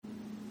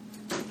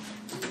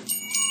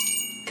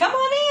Come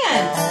on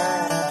in.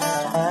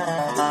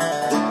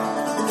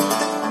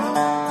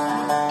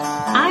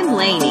 I'm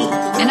Lainey.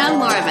 And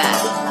I'm Laura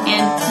Beth.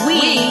 And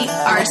we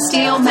are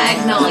Steel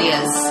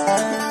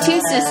Magnolias.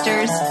 Two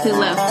sisters who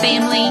love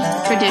family,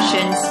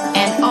 traditions,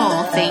 and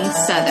all things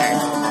Southern.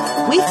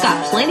 We've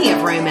got plenty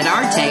of room at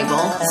our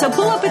table, so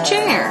pull up a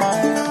chair.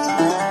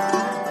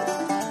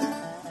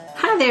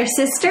 Hi there,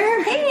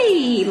 sister.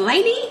 Hey,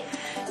 lady.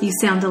 You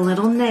sound a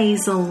little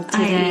nasal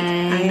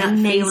today. I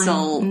am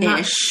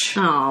nasal-ish.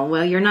 Oh,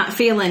 well, you're not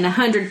feeling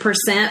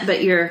 100%,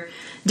 but you're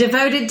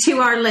devoted to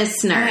our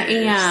listeners. I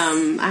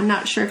am. I'm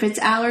not sure if it's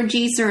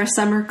allergies or a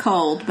summer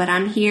cold, but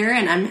I'm here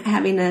and I'm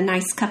having a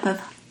nice cup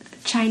of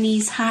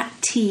Chinese hot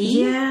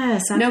tea.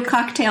 Yes. No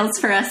cocktails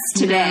for us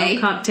today.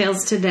 No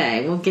cocktails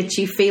today. We'll get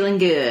you feeling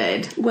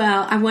good.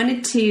 Well, I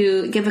wanted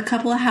to give a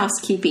couple of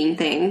housekeeping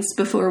things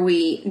before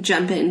we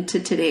jump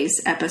into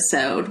today's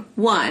episode.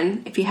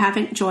 One, if you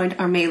haven't joined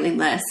our mailing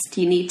list,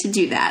 you need to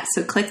do that.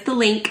 So click the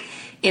link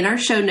in our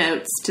show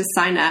notes to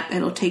sign up.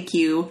 It'll take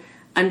you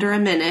under a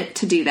minute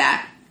to do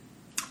that.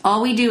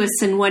 All we do is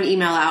send one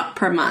email out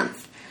per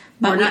month.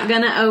 But we're not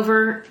going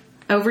to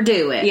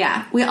overdo it.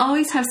 Yeah. We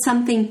always have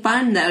something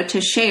fun, though, to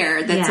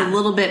share that's a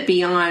little bit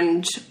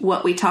beyond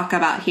what we talk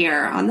about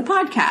here on the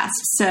podcast.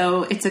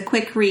 So it's a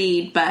quick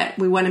read, but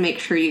we want to make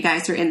sure you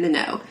guys are in the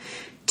know.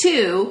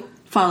 2,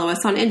 follow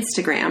us on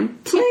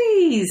Instagram.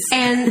 Please.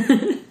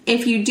 And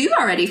if you do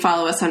already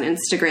follow us on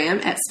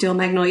Instagram at Steel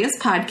Magnolias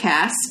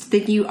Podcast,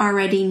 then you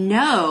already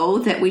know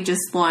that we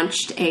just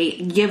launched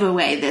a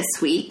giveaway this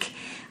week.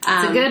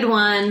 It's a good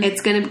one.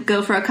 It's going to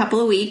go for a couple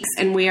of weeks,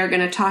 and we are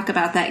going to talk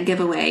about that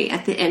giveaway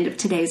at the end of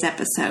today's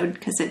episode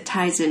because it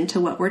ties into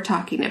what we're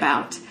talking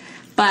about.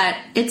 But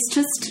it's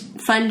just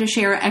fun to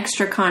share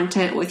extra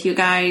content with you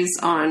guys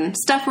on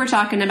stuff we're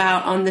talking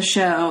about on the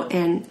show,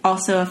 and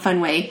also a fun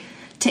way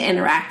to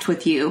interact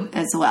with you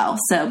as well.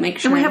 So make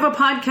sure. And we have a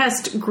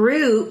podcast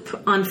group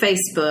on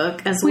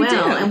Facebook as well.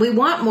 Do. And we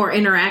want more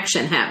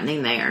interaction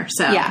happening there.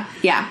 So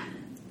yeah.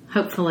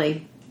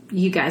 Hopefully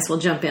you guys will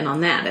jump in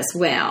on that as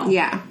well.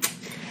 Yeah.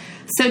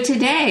 So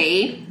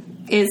today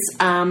is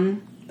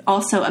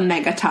also a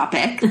mega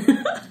topic.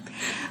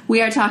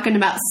 We are talking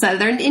about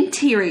Southern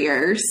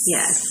interiors.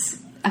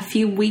 Yes. A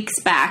few weeks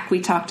back,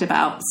 we talked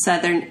about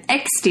Southern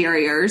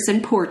exteriors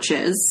and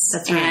porches.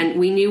 That's right. And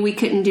we knew we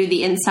couldn't do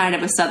the inside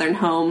of a Southern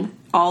home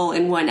all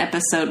in one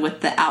episode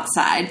with the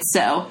outside.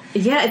 So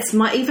yeah, it's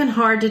even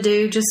hard to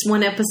do just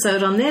one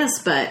episode on this,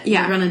 but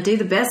we're going to do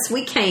the best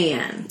we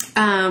can.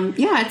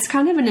 It's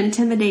kind of an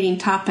intimidating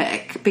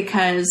topic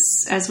because,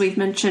 as we've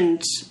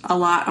mentioned a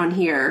lot on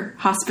here,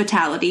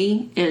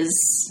 hospitality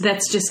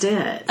that's just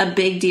it. A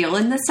big deal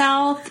in the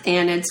South,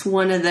 and it's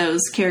one of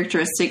those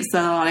characteristics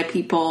that a lot of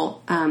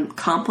people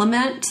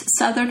compliment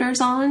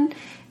Southerners on.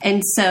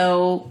 And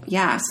so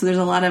there's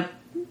a lot of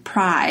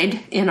pride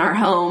in our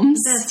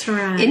homes. That's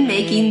right. In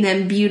making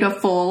them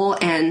beautiful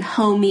and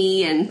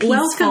homey and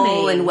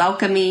peaceful and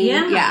welcoming.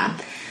 Yeah.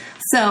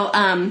 So,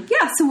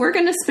 so we're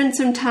going to spend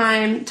some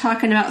time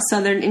talking about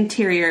Southern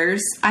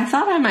interiors. I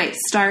thought I might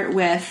start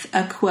with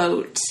a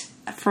quote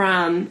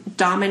from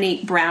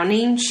Dominique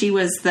Browning. She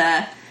was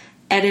the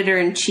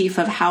editor-in-chief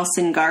of House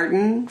and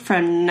Garden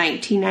from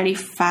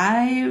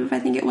 1995, I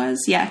think it was,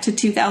 to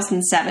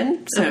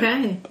 2007.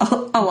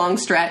 So a long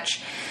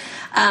stretch.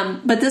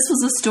 But this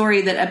was a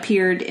story that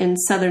appeared in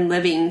Southern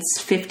Living's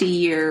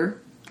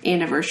 50-year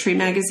anniversary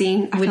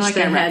magazine. I feel like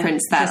I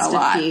referenced that a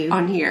lot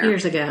on here.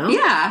 Years ago.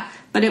 Yeah,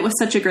 but it was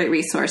such a great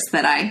resource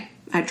that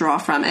I draw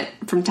from it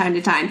from time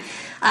to time.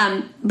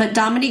 But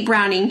Dominique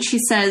Browning, she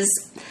says,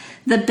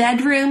 the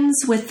bedrooms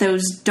with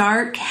those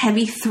dark,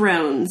 heavy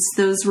thrones,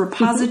 those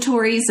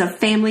repositories of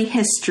family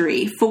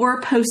history,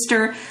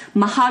 4-poster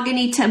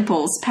mahogany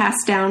temples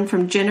passed down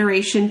from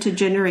generation to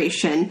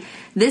generation.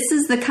 This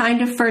is the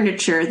kind of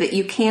furniture that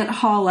you can't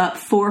haul up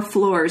 4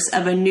 floors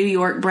of a New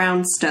York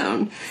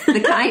brownstone.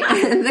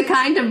 The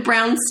kind of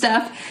brown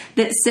stuff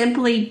that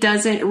simply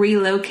doesn't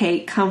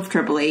relocate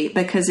comfortably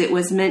because it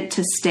was meant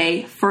to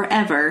stay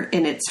forever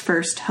in its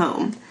first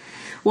home.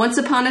 Once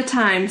upon a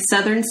time,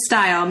 Southern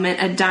style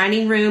meant a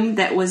dining room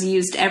that was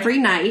used every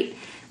night,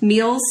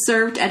 meals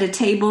served at a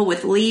table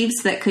with leaves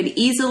that could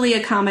easily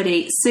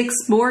accommodate 6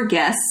 more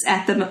guests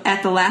at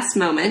the last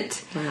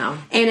moment. Wow.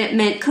 And it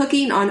meant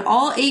cooking on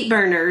all 8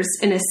 burners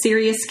in a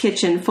serious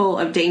kitchen full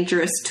of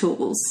dangerous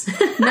tools.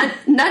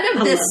 None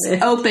of this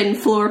open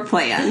floor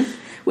plan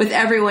with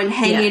everyone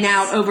hanging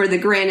out over the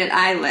granite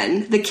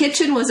island. The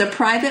kitchen was a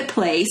private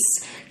place.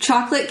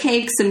 Chocolate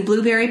cakes and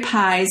blueberry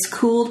pies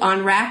cooled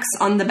on racks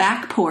on the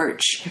back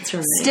porch. That's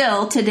right.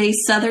 Still, today's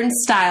Southern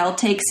style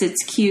takes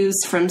its cues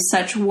from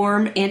such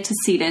warm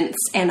antecedents,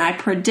 and I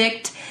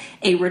predict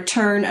a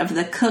return of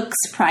the cook's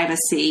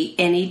privacy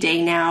any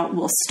day now.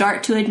 We'll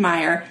start to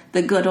admire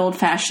the good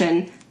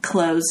old-fashioned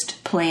closed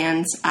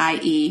plans,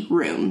 i.e.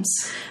 rooms.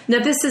 Now,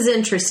 this is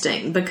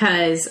interesting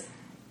because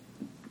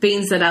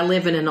being that I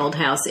live in an old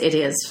house, it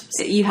is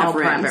you have all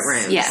rooms. Private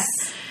rooms. Yes.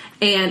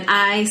 And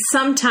I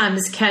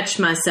sometimes catch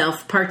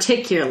myself,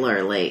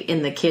 particularly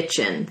in the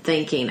kitchen,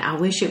 thinking, I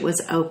wish it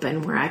was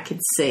open where I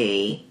could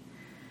see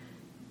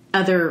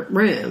other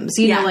rooms.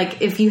 You know,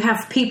 like if you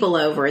have people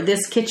over,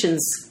 this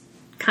kitchen's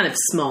kind of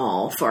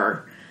small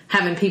for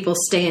having people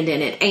stand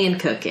in it and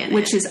cook in it.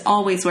 Which is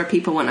always where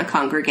people want to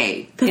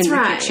congregate in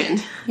the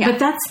kitchen. Yeah. But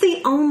that's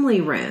the only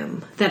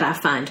room that I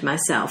find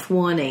myself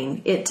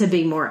wanting it to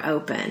be more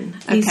open.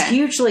 These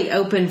hugely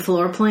open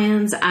floor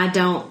plans,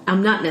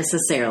 I'm not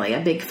necessarily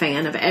a big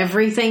fan of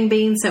everything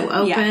being so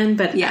open,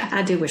 but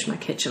I do wish my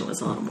kitchen was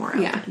a little more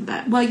open. Yeah.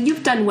 But well,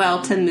 you've done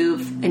well to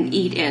move an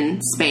eat-in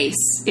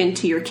space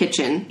into your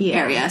kitchen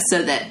area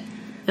so that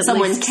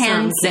someone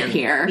can sit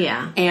here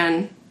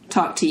and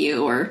talk to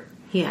you or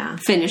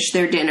finish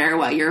their dinner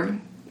while you're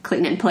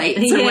cleaning plates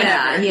or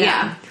whatever.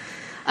 Yeah.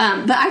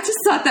 But I just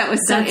thought that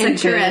was so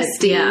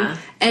interesting.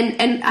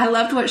 And I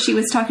loved what she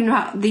was talking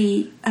about,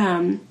 the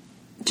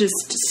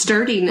just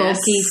sturdiness.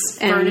 Bulky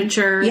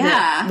furniture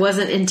that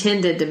wasn't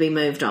intended to be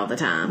moved all the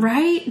time.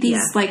 Right?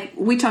 These, like,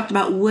 we talked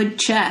about wood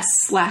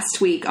chests last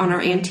week on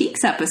our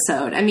antiques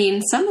episode. I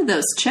mean, some of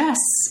those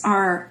chests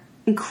are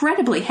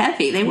incredibly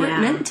heavy. They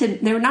weren't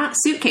they were not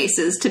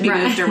suitcases to be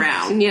moved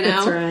around, you know?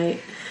 That's right.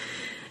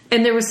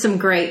 And there was some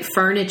great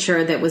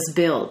furniture that was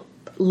built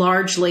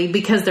largely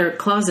because their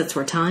closets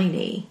were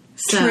tiny.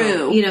 So,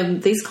 True. You know,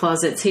 these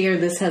closets here,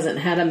 this hasn't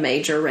had a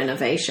major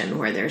renovation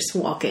where there's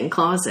walk-in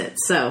closets.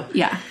 So,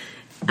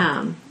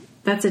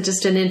 that's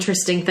just an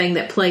interesting thing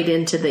that played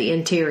into the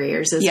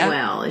interiors as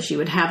well, as you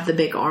would have the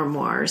big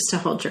armoires to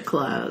hold your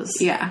clothes.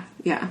 Yeah.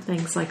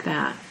 Things like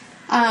that.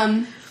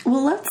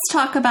 Well, let's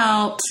talk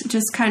about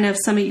just kind of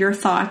some of your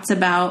thoughts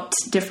about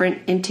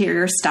different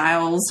interior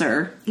styles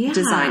or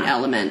design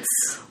elements.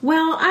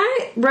 Well,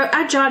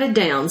 I jotted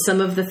down some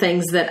of the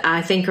things that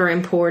I think are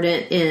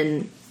important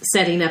in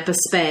setting up a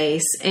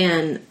space,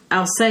 and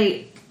I'll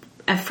say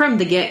from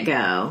the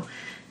get-go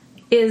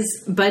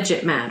is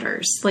budget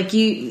matters. Like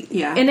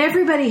and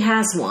everybody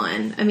has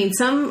one. I mean,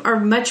 some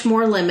are much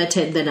more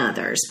limited than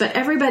others, but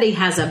everybody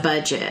has a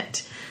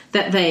budget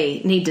that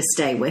they need to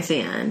stay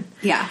within.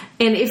 Yeah.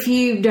 And if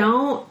you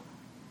don't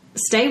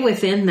stay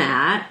within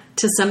that,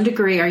 to some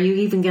degree, are you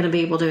even going to be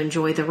able to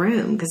enjoy the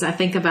room? Because I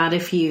think about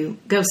if you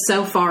go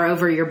so far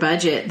over your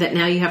budget that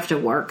now you have to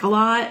work a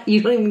lot,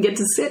 you don't even get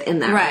to sit in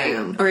that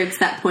room. Or it's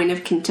that point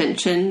of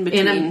contention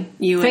between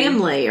you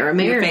family and or a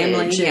marriage.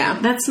 Family. Yeah.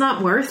 That's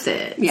not worth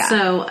it. Yeah.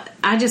 So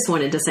I just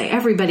wanted to say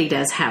everybody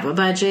does have a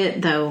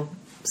budget, though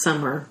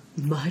some are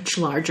much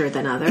larger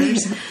than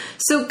others.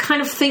 So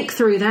kind of think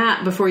through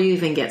that before you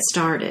even get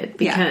started,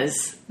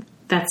 because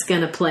that's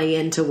going to play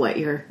into what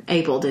you're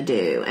able to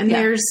do. And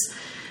there's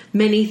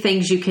many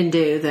things you can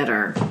do that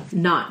are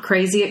not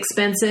crazy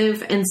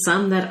expensive and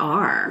some that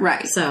are.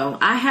 Right. So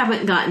I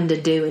haven't gotten to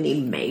do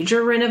any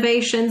major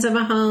renovations of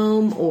a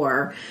home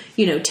or,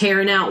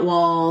 tearing out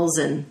walls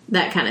and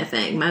that kind of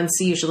thing. Mine's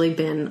usually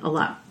been a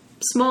lot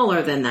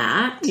smaller than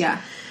that.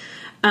 Yeah.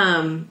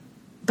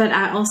 But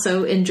I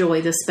also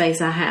enjoy the space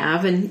I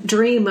have and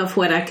dream of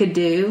what I could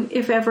do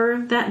if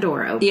ever that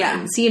door opens.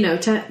 Yeah.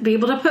 To be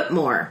able to put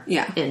more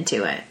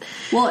into it.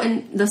 Well,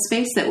 in the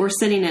space that we're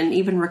sitting in,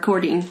 even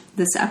recording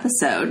this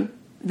episode,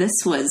 this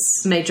was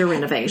major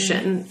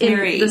renovation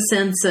in the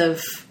sense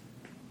of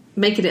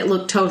making it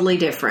look totally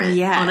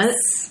different on a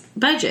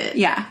budget.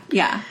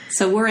 Yeah.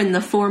 So we're in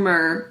the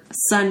former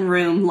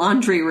sunroom,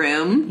 laundry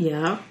room.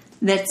 Yeah.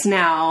 That's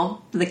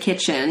now the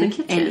kitchen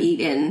and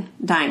eat-in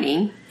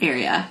dining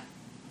area.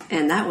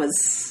 And that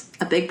was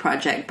a big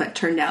project, but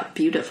turned out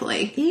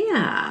beautifully.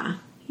 Yeah.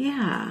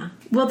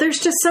 Well, there's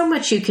just so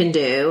much you can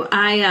do.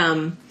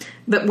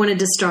 But wanted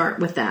to start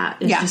with that.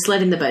 It's just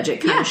letting the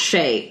budget kind of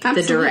shape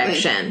the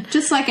direction.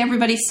 Just like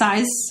everybody's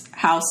size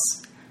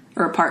house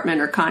or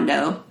apartment or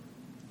condo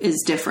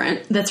is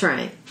different. That's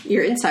right.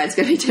 Your inside's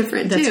going to be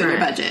different, too, your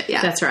budget.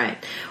 Yeah. That's right.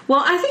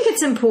 Well, I think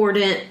it's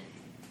important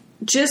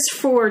just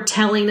for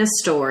telling a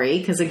story,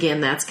 because, again,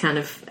 that's kind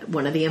of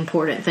one of the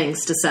important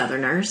things to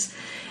Southerners,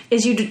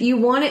 is you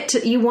want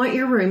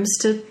your rooms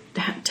to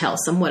tell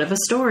somewhat of a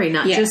story,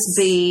 not just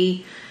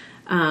be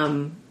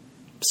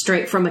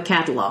straight from a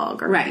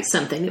catalog or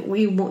something.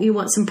 You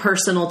want some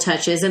personal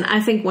touches, and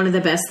I think one of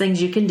the best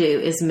things you can do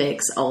is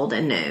mix old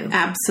and new.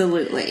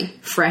 Absolutely.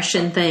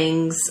 Freshen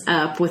things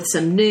up with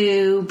some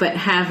new, but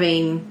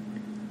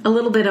having a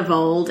little bit of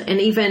old, and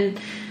even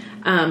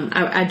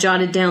I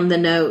jotted down the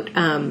note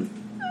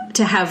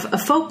to have a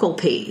focal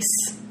piece.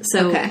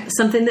 So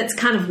something that's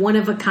kind of one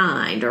of a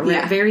kind or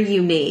very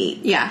unique.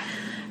 Yeah.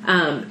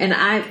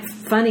 And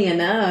funny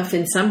enough,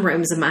 in some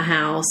rooms of my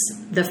house,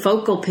 the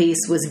focal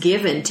piece was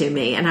given to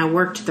me and I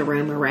worked the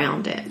room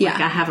around it. Yeah.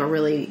 Like I have a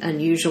really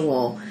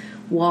unusual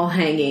wall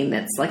hanging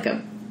that's like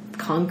a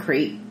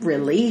concrete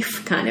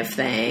relief kind of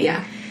thing.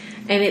 Yeah.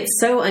 And it's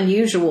so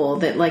unusual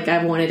that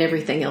I wanted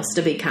everything else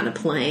to be kind of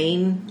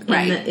plain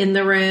in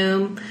the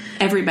room.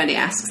 Everybody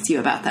asks you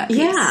about that piece.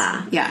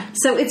 Yeah.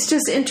 So it's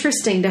just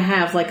interesting to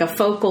have a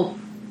focal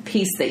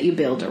piece that you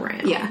build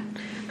around. Yeah.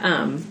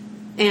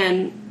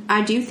 And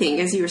I do think,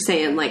 as you were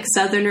saying, like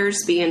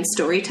Southerners being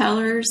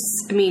storytellers,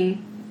 I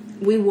mean,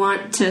 we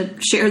want to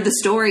share the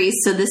stories,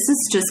 so this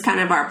is just kind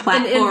of our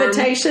platform. An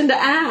invitation to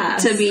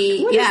ask. To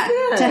be,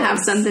 to have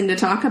something to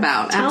talk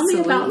about. Tell Absolutely.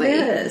 me about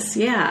this.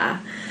 Yeah.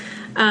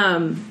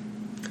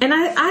 And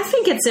I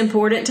think it's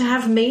important to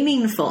have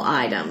meaningful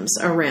items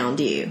around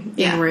you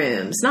in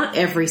rooms. Not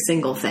every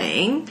single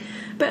thing,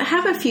 but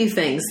have a few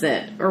things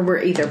that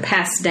were either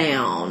passed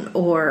down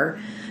or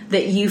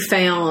that you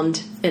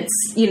found.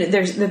 It's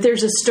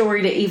there's a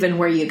story to even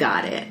where you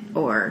got it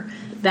or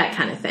that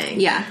kind of thing.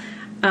 Yeah.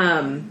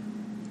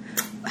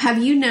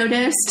 Have you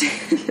noticed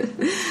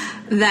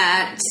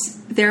that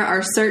there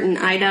are certain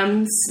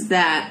items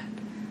that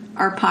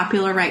are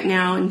popular right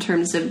now in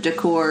terms of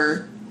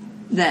decor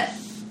that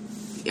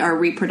are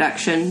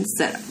reproductions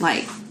that,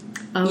 like,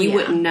 you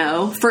wouldn't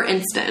know? For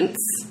instance,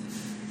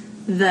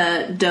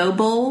 the dough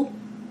bowl.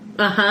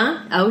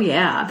 Uh-huh. Oh,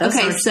 yeah.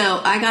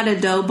 So I got a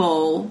dough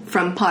bowl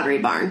from Pottery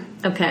Barn.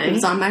 Okay. It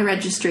was on my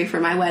registry for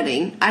my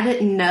wedding. I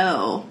didn't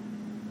know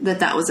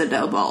that was a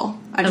dough bowl.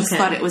 I just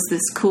thought it was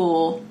this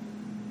cool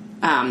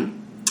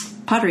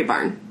Pottery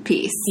Barn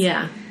piece.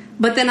 Yeah.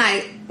 But then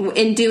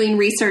in doing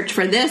research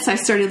for this, I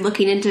started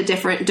looking into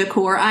different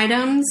decor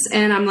items,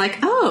 and I'm like,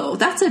 oh,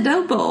 that's a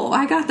dough bowl.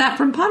 I got that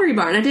from Pottery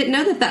Barn. I didn't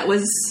know that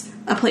was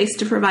a place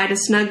to provide a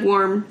snug,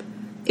 warm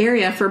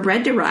area for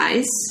bread to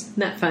rise. Isn't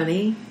that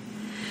funny?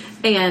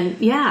 And,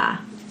 yeah.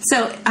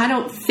 So I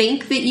don't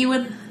think that you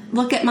would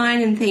look at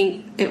mine and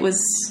think it was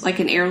like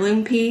an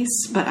heirloom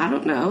piece, but I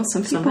don't know.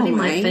 Somebody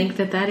might think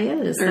that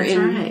is. Or that's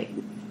right.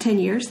 10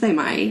 years, they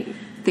might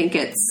think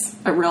it's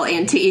a real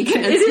antique,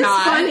 and it it's is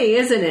not. Funny,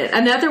 isn't it?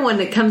 Another one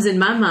that comes in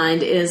my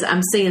mind is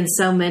I'm seeing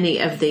so many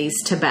of these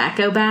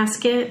tobacco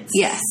baskets.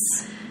 Yes.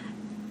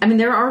 I mean,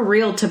 there are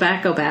real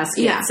tobacco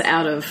baskets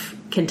out of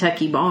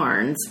Kentucky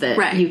barns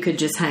that you could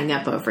just hang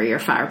up over your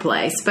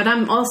fireplace. But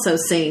I'm also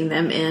seeing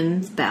them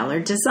in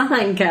Ballard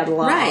Design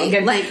Catalog. Right.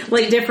 And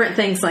like different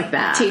things like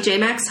that. TJ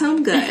Maxx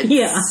Home Goods.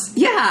 Yeah.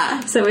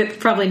 Yeah. So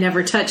it probably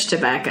never touched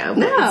tobacco.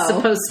 But it's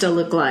supposed to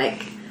look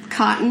like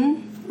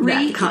cotton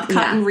wreaths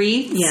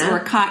or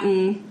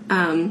cotton,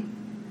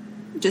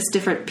 just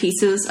different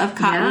pieces of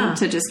cotton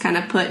to just kind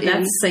of put in.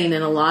 That's seen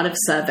in a lot of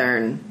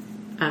Southern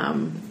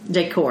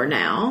decor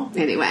now.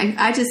 Anyway,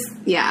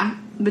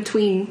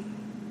 between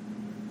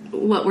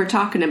what we're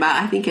talking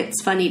about, I think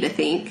it's funny to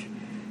think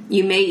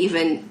you may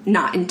even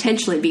not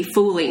intentionally be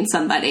fooling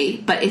somebody,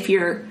 but if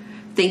you're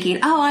thinking,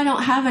 oh, I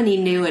don't have any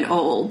new and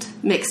old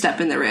mixed up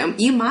in the room,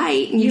 you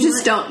might. You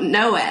just don't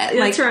know it.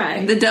 That's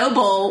right. The dough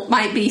bowl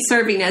might be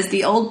serving as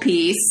the old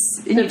piece,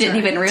 and you didn't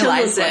even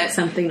realize it. Like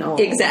something old.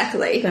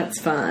 Exactly.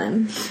 That's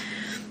fun.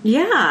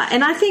 Yeah,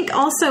 and I think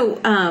also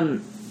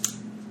I'm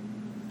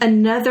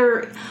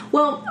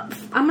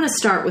going to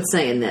start with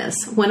saying this.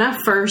 When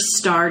I first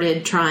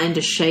started trying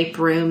to shape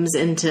rooms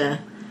into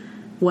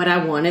what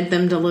I wanted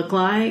them to look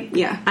like,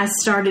 I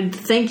started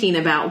thinking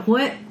about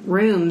what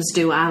rooms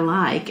do I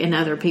like in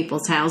other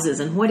people's houses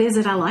and what is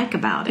it I like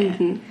about it.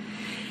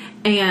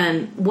 Mm-hmm.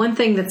 And one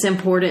thing that's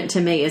important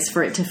to me is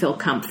for it to feel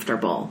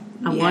comfortable.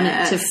 I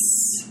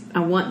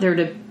want there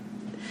to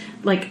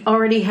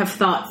already have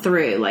thought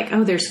through,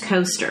 there's a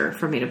coaster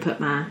for me to put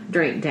my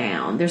drink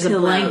down. There's Pillows,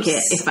 a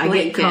blanket if I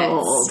get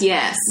cold.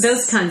 Yes.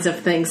 Those kinds of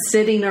things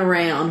sitting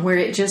around where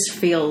it just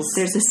feels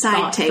there's a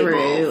side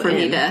table for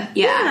me to,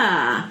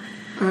 Yeah.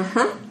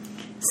 Uh-huh.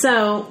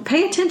 So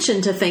pay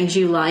attention to things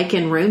you like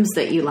and rooms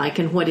that you like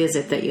and what is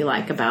it that you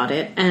like about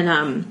it.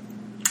 And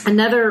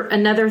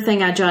another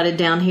thing I jotted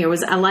down here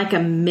was I like a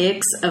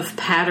mix of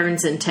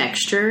patterns and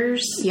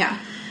textures. Yeah.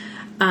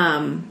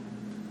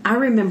 I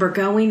remember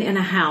going in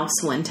a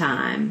house one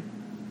time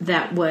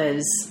that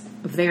was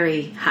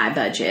very high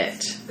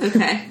budget.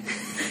 Okay.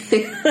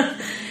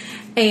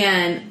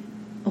 And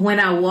when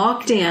I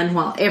walked in,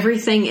 while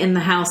everything in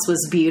the house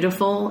was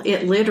beautiful,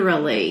 it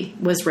literally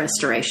was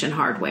Restoration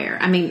Hardware.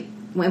 I mean,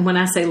 when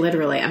I say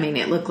literally, I mean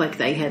it looked like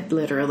they had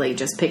literally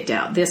just picked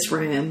out this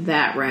room,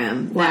 that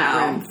room,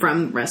 that room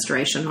from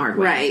Restoration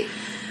Hardware. Right.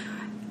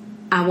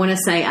 I want to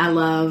say I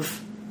love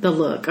the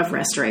look of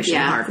Restoration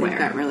Hardware. They've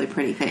got really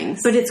pretty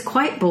things. But it's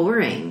quite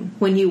boring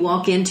when you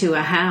walk into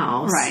a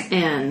house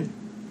and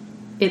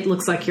it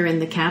looks like you're in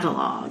the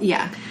catalog.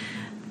 Yeah.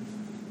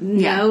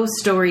 No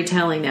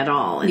storytelling at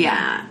all in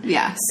that.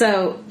 Yeah.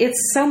 So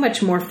it's so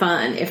much more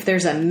fun if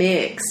there's a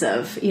mix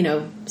of,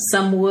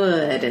 some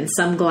wood and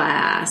some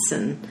glass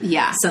and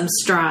some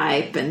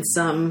stripe and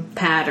some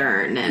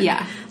pattern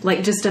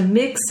and just a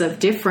mix of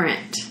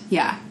different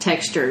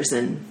textures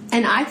and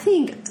I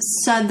think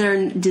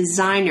Southern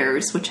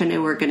designers, which I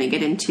know we're going to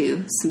get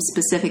into some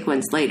specific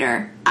ones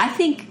later, I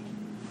think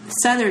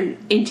Southern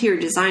interior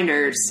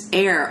designers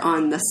err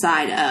on the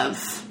side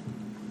of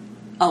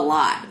a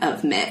lot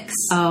of mix.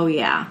 Oh,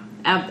 yeah.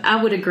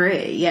 I would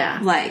agree,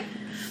 yeah.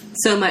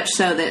 So much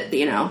so that,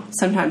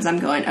 sometimes I'm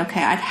going,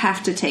 okay, I'd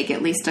have to take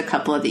at least a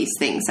couple of these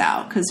things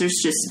out because there's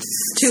just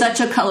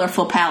such a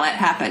colorful palette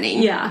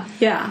happening. Yeah,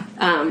 yeah.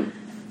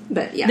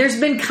 But, yeah. There's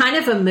been kind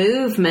of a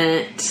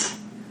movement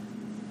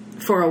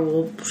for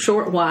a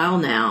short while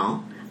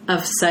now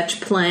of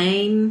such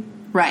plain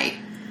Right.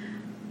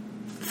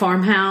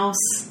 farmhouse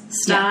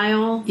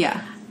style.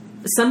 Yeah.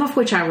 Some of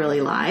which I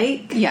really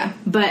like. Yeah.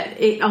 But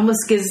it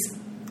almost goes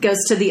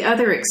to the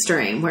other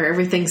extreme where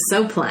everything's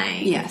so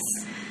plain. Yes.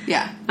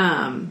 Yeah.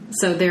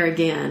 So there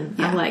again,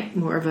 I like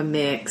more of a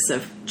mix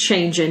of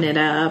changing it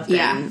up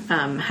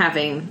and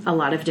having a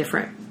lot of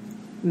different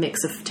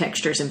mix of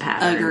textures and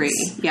patterns.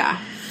 Agree. Yeah.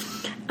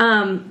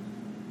 A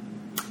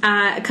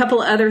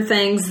couple of other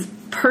things.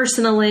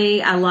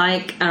 Personally, I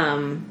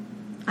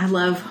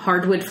love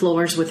hardwood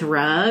floors with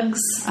rugs.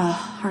 Oh,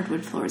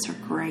 hardwood floors are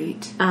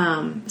great.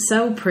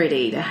 So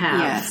pretty to have.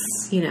 Yes.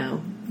 You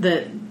know,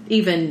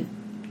 even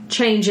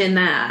change in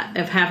that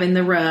of having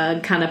the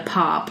rug kind of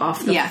pop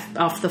off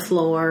the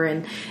floor,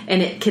 and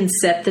it can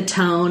set the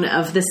tone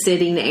of the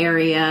sitting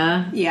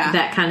area. Yeah.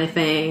 That kind of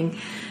thing.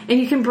 And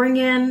you can bring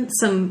in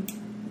some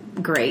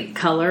great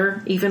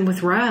color even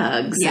with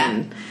rugs. Yeah,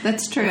 and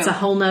that's true. It's a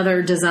whole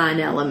nother design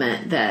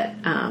element that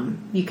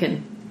you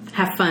can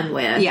have fun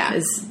with. Yeah.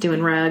 Is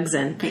doing rugs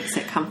and makes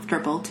it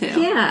comfortable too.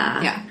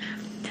 Yeah. Yeah.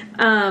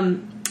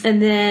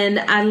 And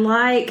then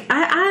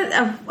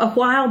I a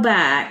while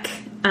back,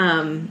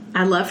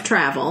 I love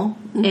travel.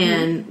 Mm-hmm.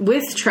 And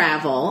with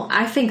travel,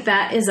 I think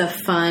that is a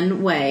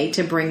fun way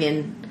to bring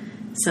in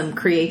some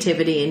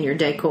creativity in your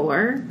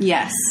decor.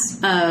 Yes.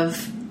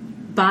 Of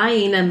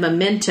buying a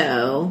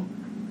memento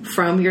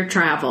from your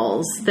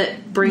travels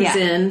that brings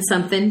in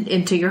something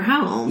into your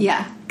home.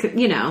 Yeah.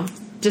 You know,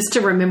 just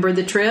to remember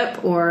the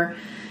trip or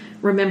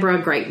remember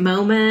a great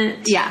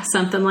moment. Yeah.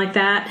 Something like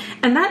that.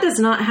 And that does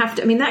not have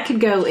to, that could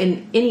go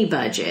in any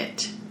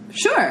budget.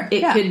 Sure.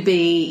 It could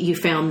be you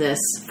found this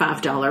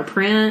 $5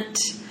 print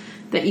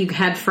that you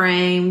had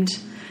framed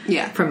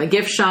from a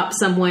gift shop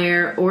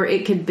somewhere, or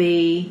it could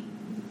be,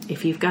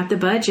 if you've got the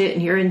budget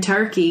and you're in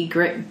Turkey,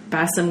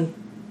 buy some,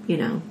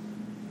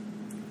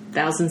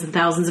 thousands and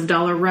thousands of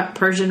dollar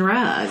Persian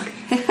rug.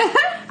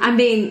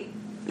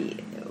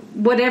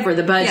 Whatever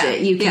the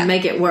budget, you can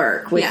make it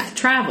work with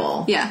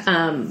travel.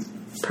 Yeah.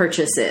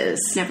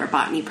 Purchases. Never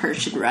bought any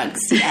Persian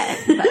rugs yet.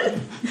 But.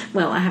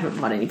 Well, I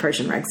haven't bought any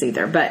Persian rugs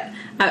either, but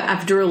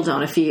I've drooled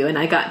on a few, and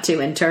I got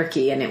to in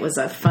Turkey, and it was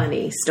a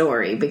funny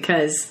story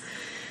because...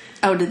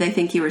 Oh, did they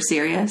think you were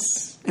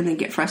serious and then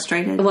get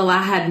frustrated? Well,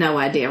 I had no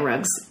idea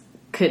rugs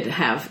could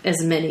have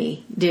as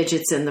many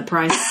digits in the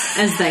price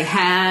as they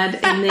had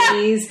in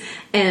these,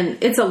 and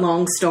it's a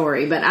long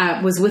story, but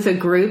I was with a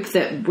group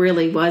that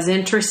really was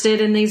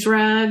interested in these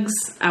rugs.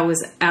 I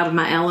was out of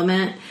my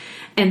element,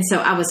 and so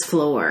I was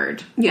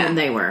floored when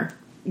they were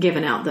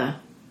giving out the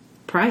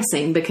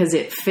pricing because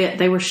it fit.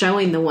 They were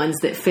showing the ones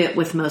that fit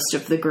with most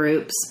of the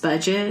group's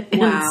budget.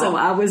 Wow. And so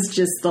I was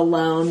just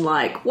alone,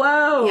 like,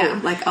 whoa. Yeah,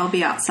 like I'll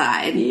be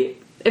outside. Yeah.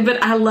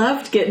 But I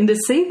loved getting to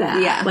see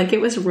that. Yeah. Like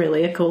it was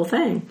really a cool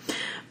thing.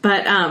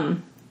 But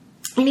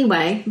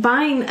anyway,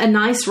 buying a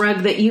nice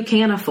rug that you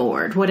can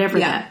afford, whatever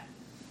that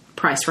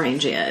price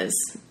range is,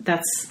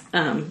 that's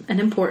an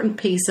important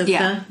piece of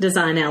the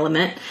design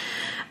element.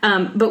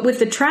 But with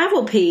the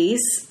travel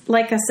piece,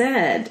 like I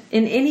said,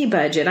 in any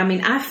budget,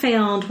 I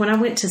found when I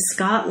went to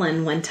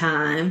Scotland one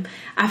time,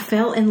 I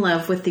fell in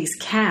love with these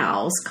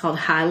cows called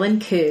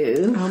Highland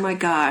Coo. Oh my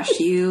gosh,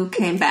 you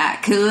came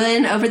back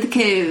cooing over the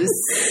coos.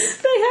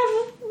 They have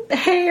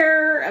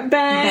hair,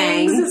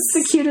 bangs. It's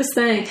the cutest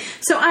thing.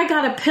 So I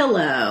got a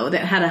pillow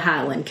that had a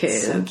Highland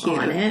Coo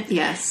on it.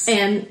 Yes.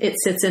 And it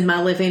sits in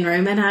my living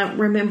room, and I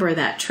remember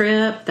that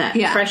trip, that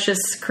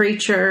precious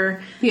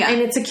creature. Yeah.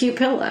 And it's a cute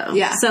pillow.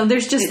 Yeah. So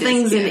there's just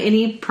things in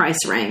any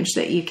price range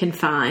that you can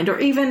find, or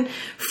even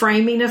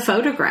framing a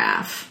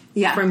photograph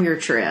from your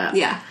trip.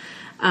 Yeah.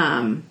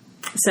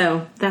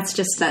 So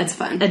that's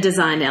fun. A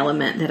design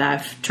element that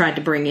I've tried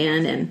to bring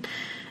in.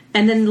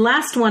 And then the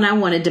last one I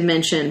wanted to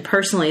mention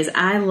personally is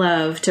I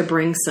love to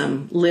bring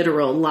some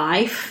literal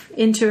life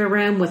into a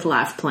room with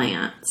live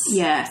plants.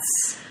 Yes.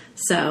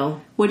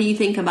 So what do you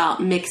think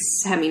about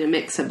having a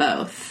mix of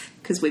both?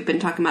 Because we've been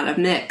talking about a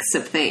mix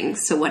of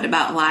things. So what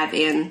about live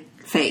and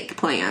fake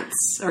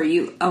plants? Or are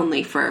you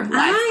only for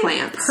live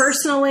plants?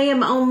 Personally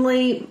am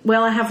only,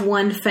 I have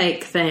one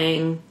fake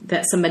thing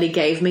that somebody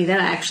gave me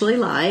that I actually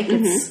like.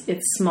 Mm-hmm.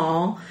 It's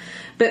small.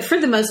 But for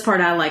the most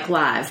part, I like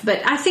live.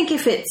 But I think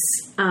if it's,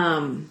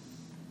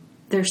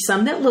 there's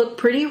some that look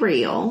pretty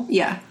real.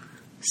 Yeah.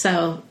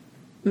 So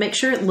make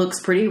sure it looks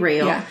pretty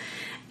real. Yeah.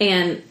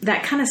 And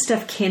that kind of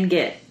stuff can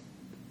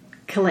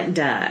collect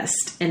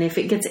dust. And if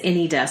it gets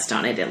any dust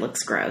on it, it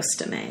looks gross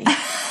to me.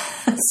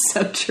 That's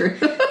so true.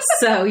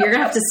 So you're going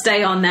to have to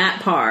stay on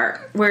that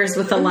part. Whereas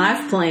with a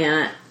live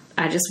plant,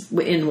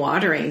 in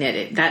watering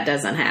it, that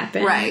doesn't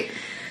happen. Right.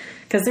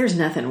 Because there's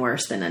nothing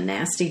worse than a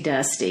nasty,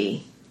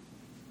 dusty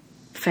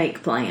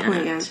fake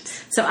plant.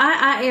 So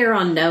I err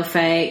on no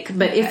fake,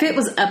 but if it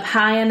was up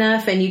high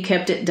enough and you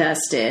kept it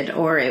dusted,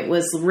 or it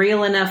was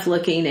real enough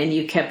looking and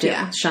you kept it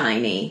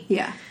shiny,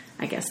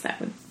 I guess that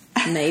would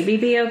maybe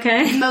be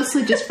okay.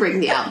 Mostly just bring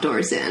the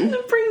outdoors in.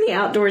 Bring the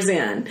outdoors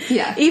in.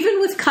 Yeah.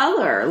 Even with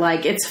color,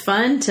 like it's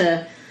fun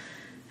to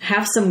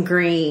have some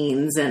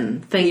greens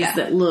and things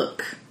that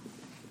look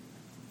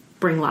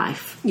bring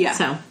life. Yeah.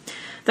 So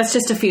that's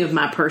just a few of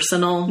my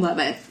personal Love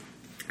it.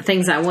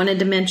 things I wanted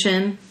to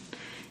mention.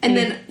 And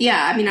then,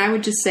 I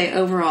would just say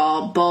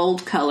overall,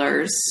 bold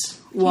colors,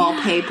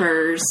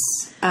 wallpapers,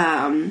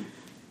 I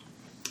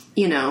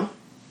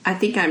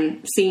think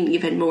I'm seeing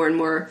even more and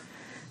more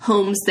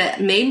homes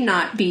that may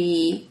not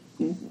be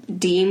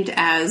deemed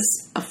as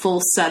a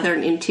full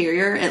Southern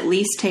interior, at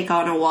least take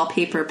on a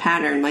wallpaper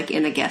pattern like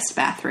in a guest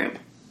bathroom.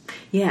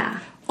 Yeah.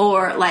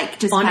 Or like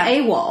just on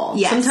a wall.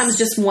 Yes. Sometimes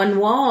just one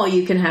wall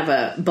you can have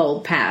a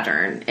bold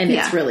pattern and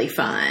it's really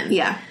fun.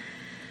 Yeah.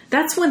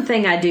 That's one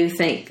thing I do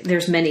think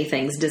there's many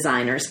things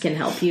designers can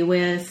help you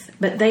with,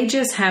 but they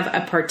just have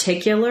a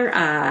particular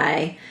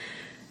eye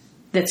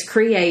that's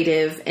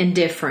creative and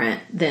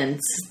different than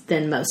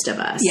most of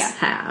us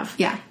have.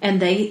 Yeah. And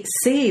they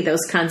see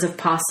those kinds of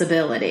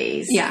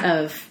possibilities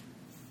of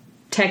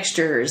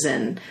textures,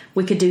 and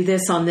we could do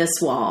this on this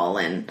wall,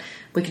 and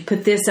we could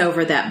put this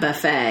over that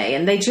buffet,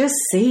 and they just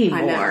see more.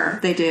 I know,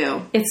 they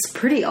do. It's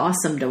pretty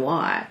awesome to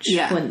watch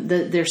when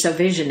they're so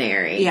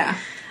visionary. Yeah.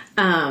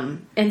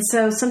 And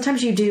so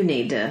sometimes you do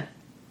need to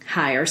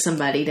hire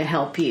somebody to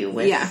help you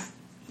with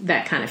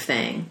that kind of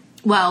thing.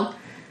 Well,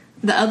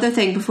 the other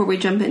thing before we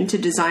jump into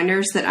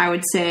designers that I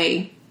would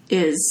say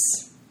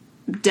is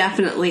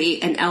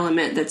definitely an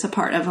element that's a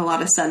part of a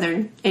lot of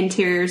Southern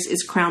interiors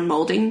is crown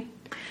molding.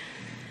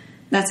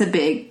 That's a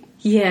big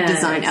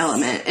design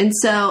element. And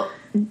so,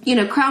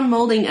 crown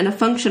molding in a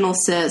functional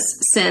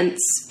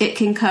sense, it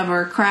can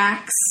cover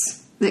cracks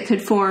that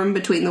could form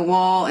between the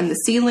wall and the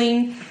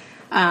ceiling.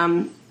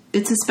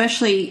 It's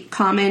especially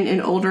common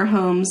in older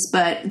homes,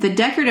 but the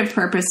decorative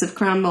purpose of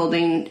crown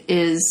molding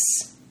is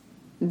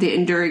the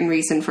enduring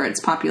reason for its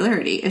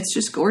popularity. It's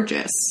just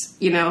gorgeous.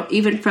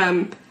 Even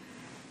from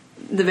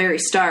the very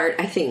start,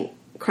 I think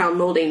crown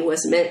molding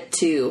was meant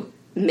to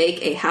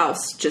make a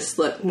house just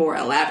look more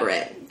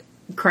elaborate.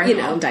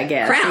 Crowned, I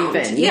guess. Crowned,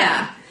 even.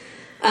 yeah.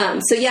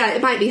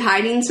 It might be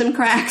hiding some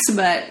cracks,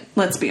 but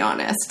let's be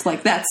honest.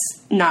 That's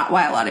not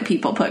why a lot of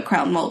people put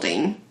crown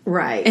molding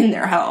in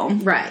their home.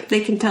 Right.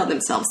 They can tell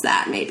themselves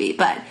that, maybe.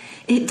 But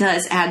it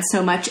does add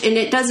so much. And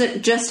it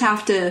doesn't just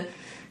have to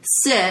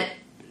sit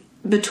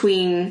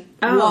between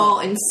wall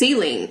and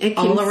ceiling. It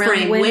can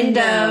frame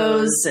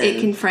windows.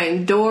 It can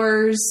frame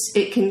doors.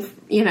 It can,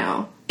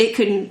 it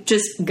can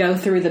just go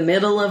through the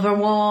middle of a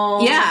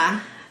wall.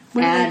 Yeah.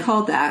 What do they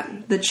call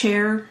that? The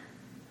chair?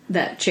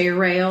 That chair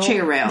rail.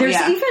 Chair rail, There's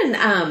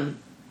even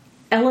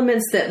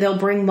elements that they'll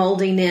bring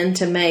molding in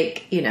to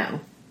make,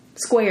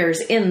 squares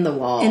in the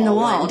wall. In the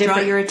wall. Draw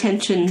your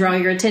attention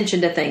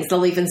to things.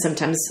 They'll even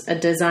sometimes, a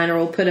designer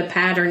will put a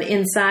pattern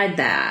inside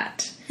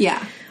that.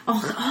 Yeah.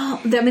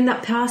 The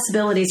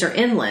possibilities are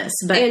endless.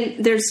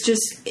 And there's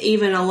just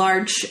even a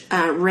large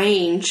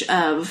range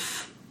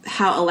of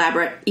how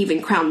elaborate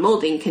even crown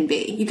molding can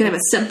be. You can have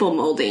a simple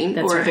molding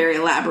or a very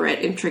elaborate,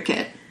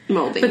 intricate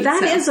molding. But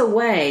that is a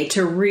way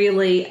to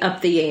really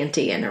up the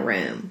ante in a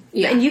room.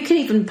 Yeah. And you can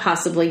even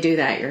possibly do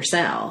that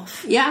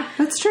yourself. Yeah,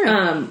 that's true.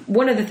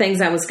 One of the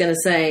things I was going to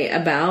say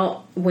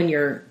about when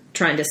you're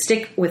trying to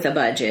stick with a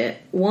budget,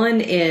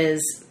 one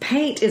is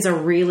paint is a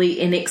really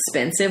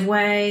inexpensive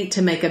way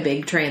to make a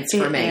big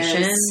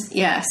transformation. It is.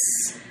 Yes.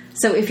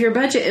 So if your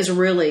budget is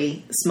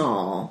really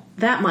small,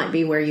 that might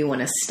be where you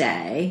want to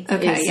stay.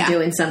 Okay,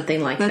 doing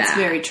something like that. That's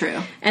very true.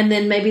 And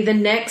then maybe the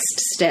next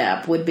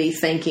step would be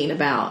thinking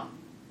about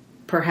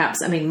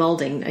perhaps,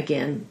 molding,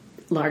 again,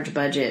 large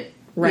budget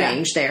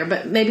range there,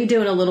 but maybe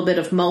doing a little bit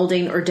of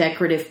molding or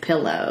decorative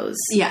pillows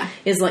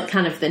is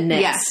kind of the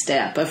next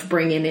step of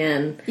bringing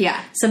in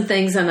some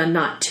things on a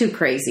not too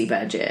crazy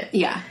budget.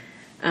 Yeah.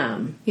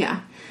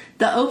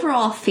 The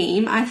overall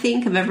theme, I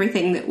think, of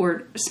everything that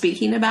we're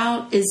speaking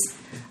about is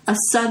a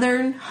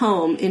Southern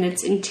home in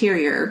its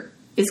interior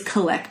is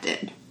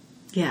collected.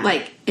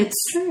 Yeah. It's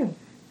true.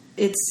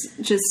 It's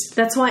just...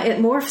 That's why it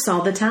morphs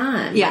all the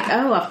time.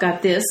 Yeah. I've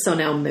got this, so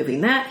now I'm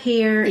moving that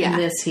here and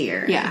this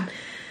here. Yeah.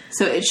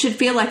 So it should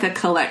feel like a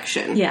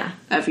collection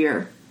of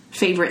your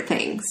favorite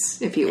things,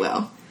 if you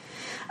will.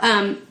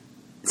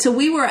 So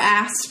we were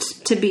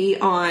asked to be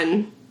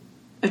on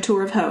a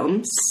tour of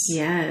homes.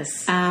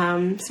 Yes.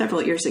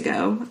 Several years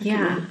ago.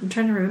 Yeah. I'm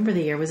trying to remember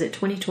the year. Was it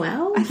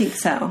 2012? I think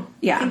so.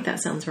 Yeah. I think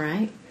that sounds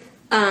right.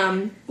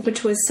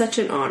 Which was such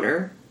an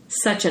honor.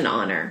 Such an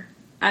honor.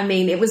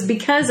 It was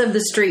because of the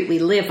street we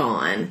live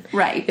on.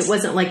 Right. It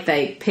wasn't like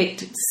they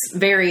picked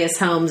various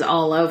homes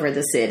all over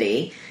the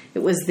city. It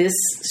was this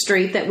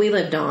street that we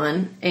lived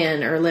on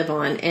and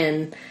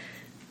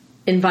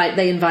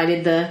they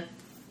invited the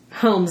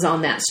homes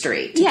on that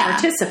street to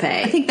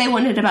participate. I think they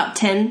wanted about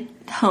 10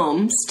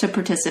 homes to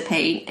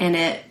participate, and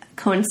it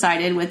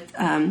coincided with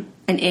an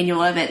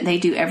annual event they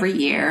do every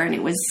year, and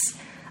it was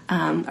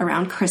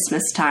around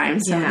Christmas time,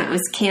 so it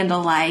was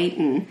candlelight,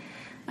 and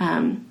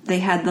they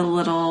had the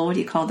little, what do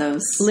you call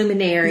those?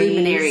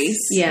 Luminaries.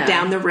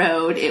 Down the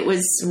road. It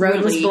was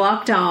was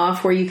blocked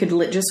off where you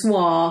could just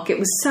walk. It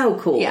was so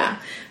cool. Yeah.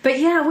 But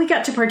we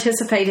got to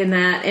participate in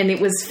that, and it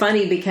was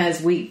funny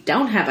because we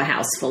don't have a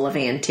house full of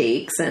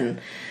antiques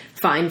and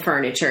fine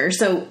furniture.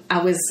 So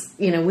I was,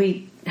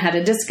 we had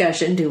a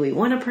discussion. Do we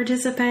want to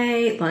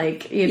participate?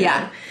 Like, you know.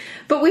 Yeah.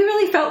 But we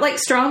really felt like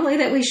strongly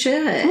that we should.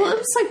 Well, it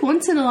was like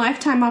once in a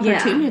lifetime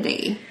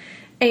opportunity.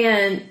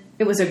 And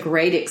it was a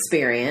great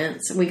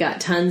experience. We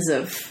got tons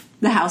of...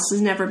 The house has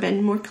never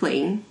been more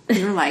clean.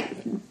 We were like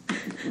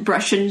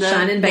brushing the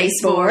Shining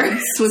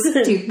baseboards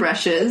with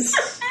toothbrushes.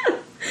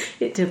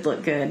 It did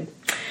look good.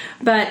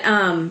 But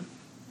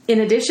in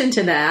addition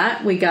to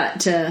that, we got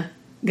to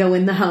go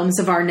in the homes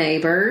of our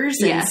neighbors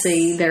and Yes.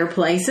 see their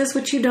places,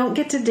 which you don't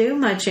get to do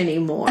much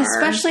anymore.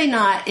 Especially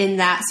not in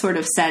that sort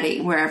of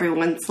setting where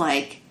everyone's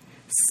like...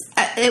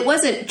 It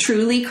wasn't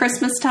truly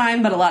Christmas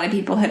time, but a lot of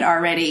people had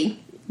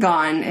already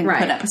gone and Right.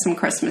 put up some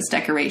Christmas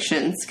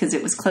decorations because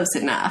it was close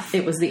enough.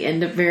 It was the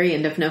very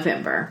end of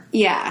November.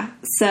 Yeah,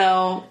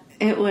 so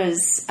it was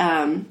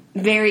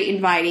very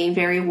inviting,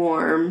 very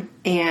warm,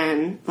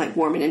 and like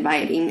warm and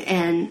inviting,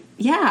 and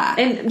yeah,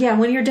 And yeah,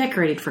 when you're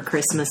decorated for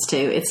Christmas too,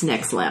 it's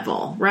next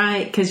level,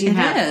 right? Because you it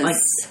have is. like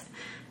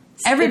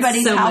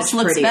Everybody's so house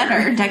much looks prettier.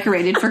 better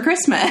decorated for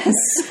Christmas.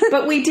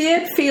 But we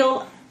did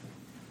feel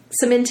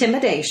some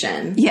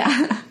intimidation.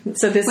 Yeah,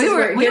 So this is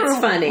where it gets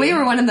funny. We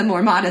were one of the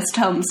more modest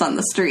homes on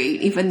the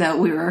street, even though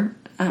we were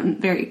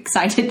very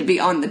excited to be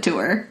on the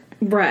tour.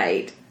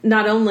 Right.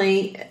 Not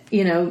only,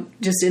 you know,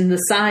 just in the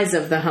size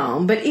of the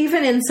home, but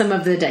even in some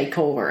of the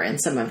decor in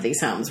some of these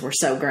homes were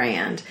so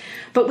grand.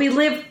 But we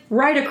live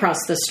right across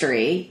the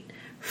street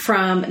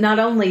from not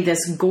only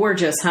this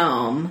gorgeous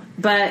home,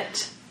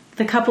 but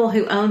the couple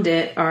who owned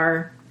it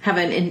have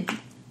a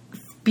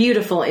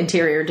beautiful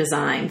interior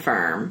design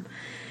firm.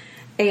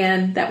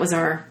 And that was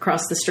our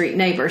across the street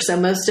neighbor. So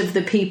most of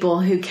the people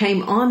who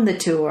came on the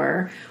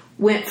tour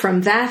went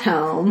from that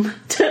home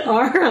to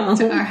our home.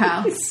 To our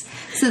house.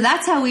 So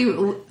that's how we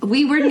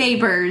were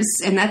neighbors,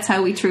 and that's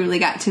how we truly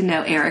got to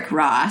know Eric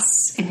Ross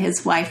and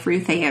his wife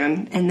Ruth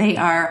Ann, and they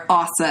are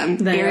awesome.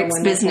 They are Eric's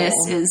wonderful. business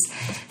is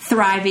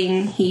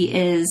thriving. He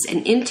is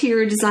an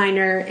interior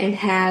designer and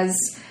has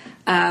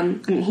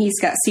he's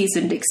got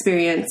seasoned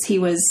experience. He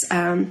was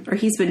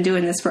he's been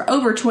doing this for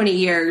over 20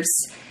 years.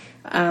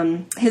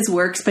 His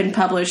work's been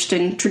published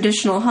in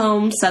Traditional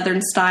Home,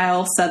 Southern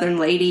Style, Southern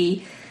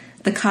Lady,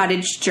 The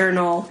Cottage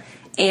Journal,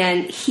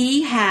 and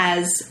he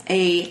has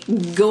a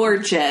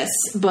gorgeous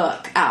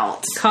book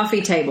out.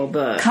 Coffee table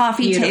book.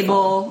 Beautiful.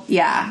 Table,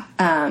 yeah.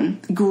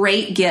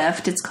 Great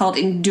gift. It's called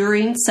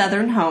Enduring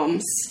Southern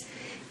Homes.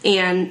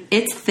 And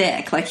it's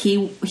thick. Like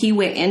he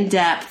went in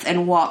depth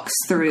and walks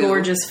through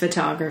Gorgeous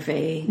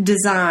photography.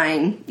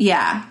 design.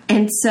 Yeah.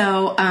 And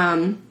so,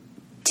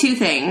 two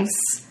things.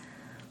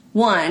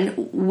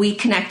 One, we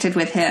connected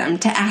with him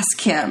to ask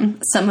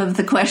him some of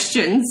the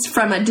questions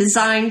from a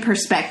design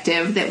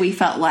perspective that we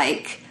felt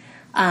like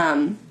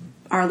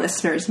our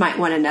listeners might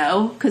want to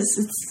know, because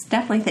it's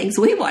definitely things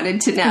we wanted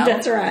to know.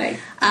 That's right.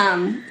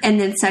 And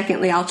then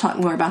secondly, I'll talk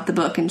more about the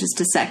book in just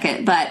a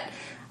second. But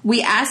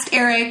we asked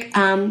Eric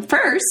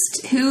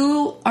first,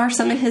 who are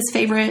some of his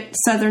favorite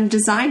Southern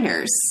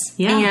designers?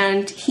 Yeah.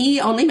 And he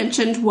only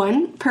mentioned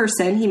one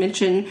person. He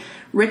mentioned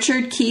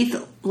Richard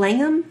Keith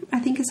Langham, I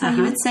think is how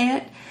you would say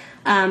it,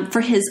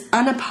 for his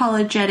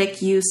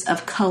unapologetic use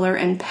of color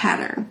and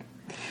pattern.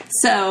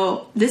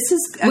 So this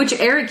is... Which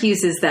Eric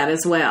uses that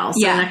as well.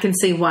 So Yeah. I can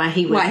see why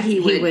he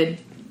would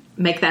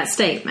make that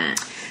statement.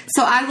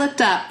 So I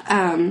looked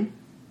up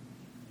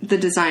the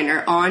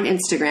designer on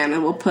Instagram,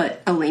 and we'll put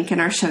a link in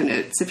our show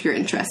notes if you're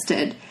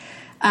interested.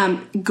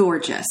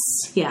 Gorgeous.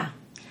 Yeah.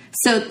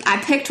 So I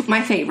picked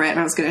my favorite, and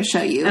I was going to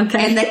show you.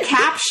 Okay. And the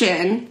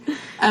caption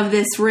of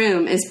this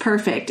room is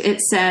perfect. It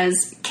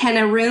says, "Can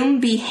a room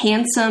be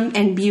handsome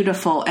and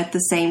beautiful at the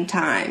same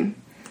time?"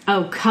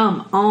 Oh,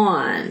 come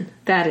on.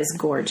 That is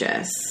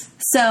gorgeous.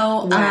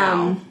 So,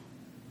 Wow.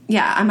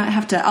 yeah, I might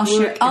have to. I'll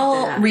Look at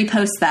that.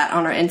 repost that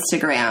on our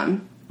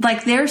Instagram.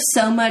 Like, there's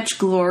so much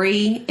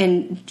glory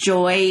and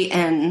joy,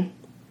 and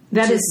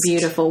That is just-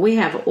 beautiful. We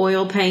have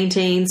oil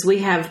paintings. We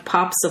have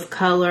pops of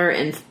color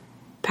and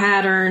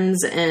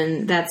patterns,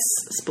 and that's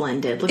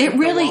splendid. Look it at the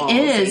really walls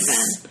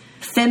is even.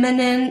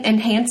 feminine and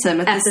handsome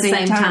at the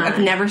same time. I've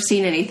time. never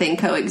seen anything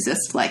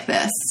coexist like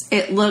this.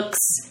 It looks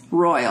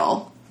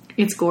royal.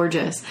 It's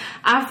gorgeous.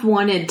 I've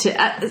wanted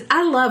to...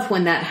 I love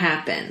when that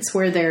happens,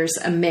 where there's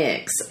a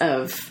mix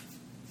of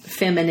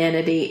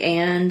femininity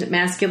and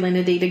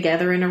masculinity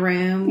together in a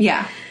room.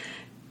 Yeah.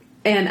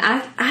 And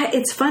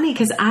it's funny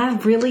because I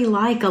really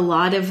like a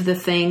lot of the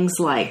things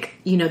like,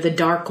 you know, the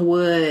dark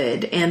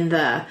wood and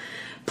the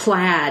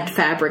plaid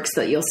fabrics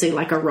that you'll see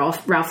like a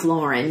Ralph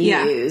Lauren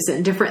Yeah. use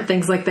and different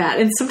things like that.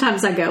 And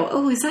sometimes I go,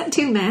 oh, is that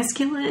too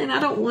masculine? I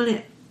don't want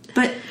it.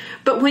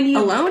 But when you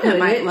Alone, it put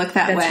might look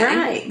that that's way.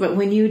 right. But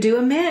when you do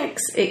a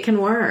mix, it can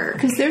work.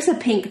 Because there's a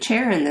pink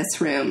chair in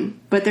this room,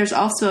 but there's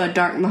also a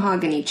dark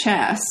mahogany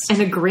chest And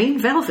a green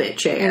velvet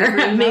chair. And a green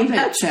I mean, velvet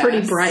that's chest.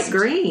 pretty bright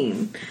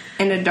green.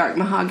 and a dark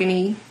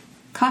mahogany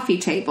coffee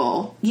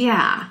table.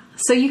 Yeah.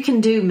 So you can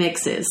do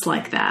mixes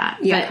like that.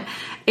 Yeah. But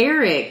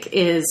Eric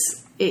is,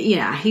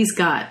 he's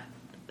got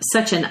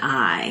such an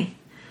eye.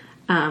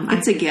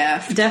 It's a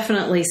gift.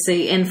 Definitely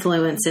see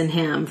influence in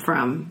him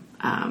from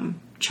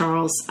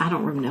Charles, I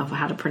don't remember know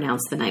how to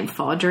pronounce the name,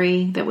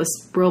 Faudree, that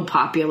was real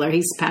popular.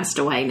 He's passed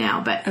away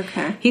now, but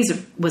he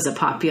was a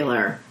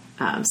popular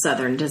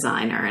Southern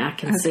designer, and I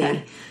can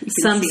see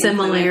some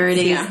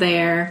similarities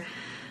there.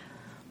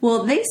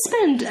 Well, they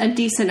spend a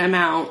decent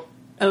amount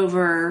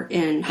over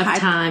in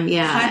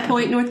High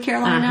Point, North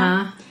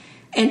Carolina.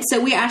 And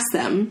so we asked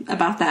them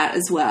about that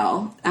as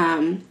well.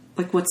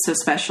 Like, what's so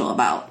special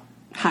about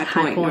High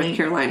Point, North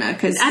Carolina?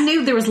 Because I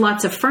knew there was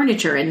lots of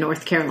furniture in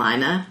North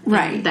Carolina,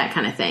 right? That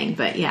kind of thing.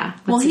 But yeah,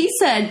 well, he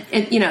said,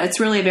 it's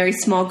really a very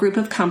small group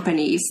of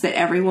companies that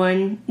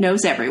everyone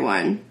knows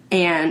everyone,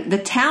 and the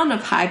town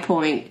of High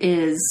Point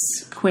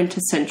is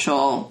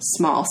quintessential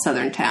small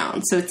Southern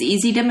town. So it's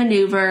easy to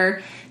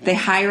maneuver. They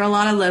hire a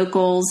lot of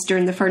locals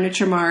during the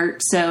Furniture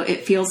Mart, so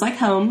it feels like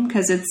home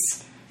because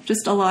it's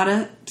just a lot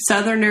of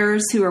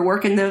Southerners who are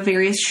working the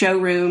various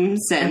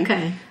showrooms.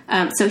 And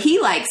so he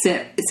likes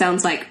it, it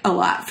sounds like, a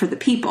lot for the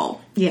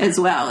people as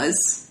well as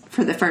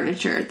for the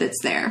furniture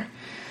that's there.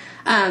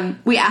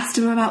 We asked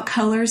him about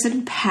colors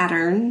and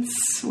patterns,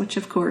 which,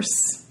 of course,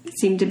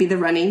 seemed to be the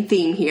running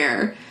theme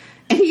here.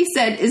 And he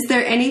said, is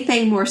there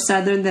anything more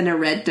Southern than a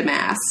red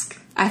damask?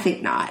 I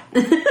think not.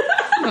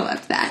 I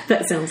loved that.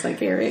 That sounds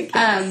like Eric.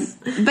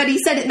 But he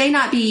said it may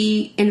not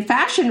be in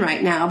fashion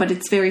right now, but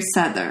it's very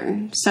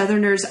Southern.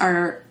 Southerners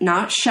are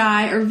not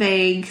shy or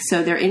vague,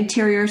 so their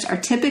interiors are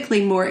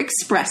typically more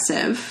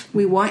expressive.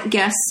 We want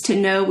guests to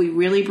know we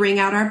really bring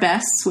out our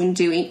best when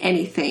doing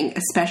anything,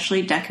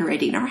 especially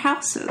decorating our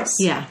houses.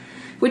 Yeah.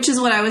 Which is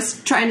what I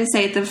was trying to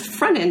say at the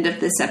front end of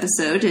this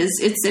episode, is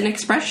it's an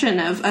expression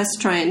of us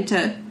trying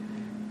to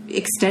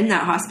extend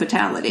that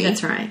hospitality.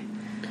 That's right.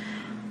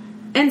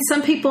 And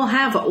some people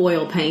have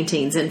oil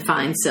paintings in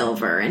fine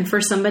silver, and for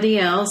somebody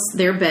else,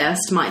 their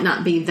best might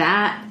not be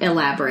that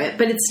elaborate,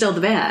 but it's still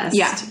the best.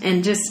 Yeah.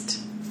 And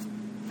just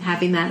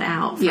having that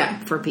out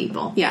for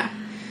people. Yeah.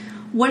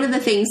 One of the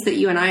things that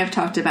you and I have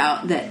talked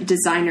about that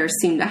designers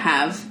seem to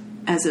have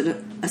as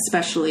an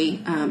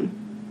especially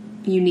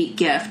unique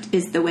gift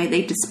is the way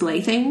they display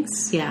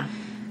things. Yeah.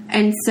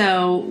 And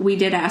so we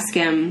did ask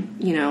him,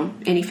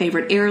 any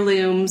favorite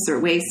heirlooms or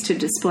ways to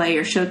display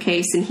or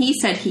showcase, and he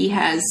said he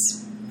has...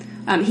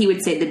 he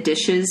would say the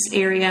dishes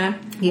area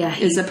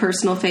is a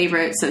personal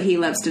favorite, so he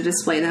loves to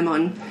display them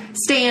on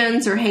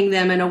stands or hang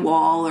them in a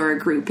wall or a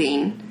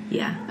grouping.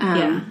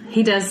 Yeah,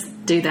 he does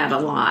do that a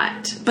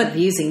lot, but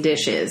using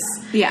dishes.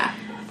 Yeah.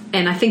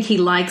 And I think he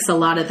likes a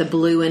lot of the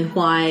blue and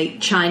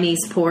white Chinese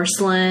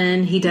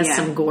porcelain. He does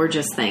some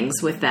gorgeous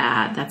things with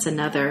that. That's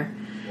another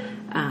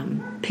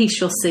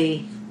piece you'll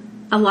see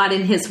a lot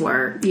in his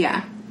work.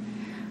 Yeah.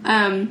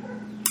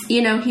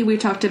 We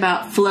talked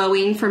about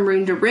flowing from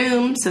room to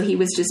room. So he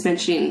was just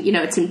mentioning,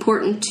 it's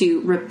important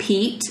to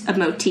repeat a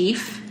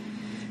motif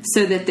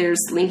so that there's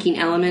linking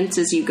elements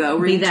as you go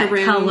room to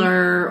room.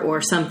 Color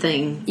or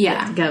something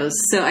that goes.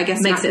 So I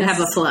guess makes it have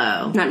a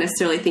flow. Not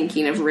necessarily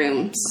thinking of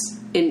rooms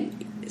in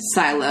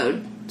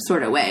siloed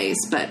sort of ways,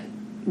 but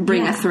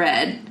bring a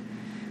thread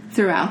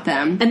throughout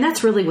them. And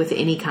that's really with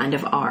any kind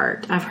of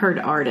art. I've heard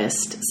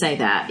artists say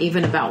that,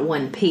 even about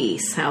one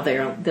piece, how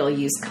they'll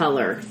use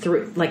color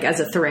through, like as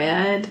a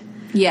thread.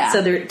 Yeah.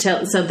 So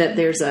that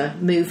there's a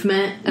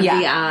movement of the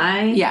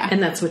eye. Yeah.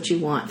 And that's what you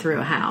want through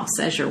a house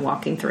as you're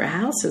walking through a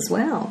house as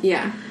well.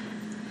 Yeah.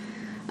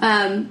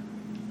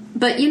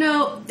 But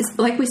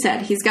like we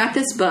said, he's got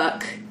this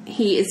book.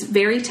 He is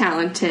very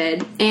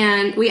talented.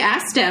 And we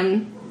asked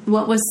him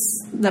what was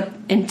the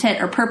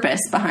intent or purpose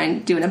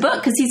behind doing a book,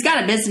 because he's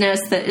got a business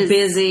that is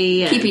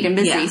busy, keeping him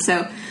busy.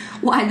 So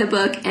why the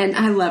book? And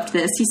I loved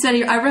this. He said,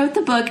 I wrote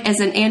the book as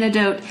an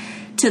antidote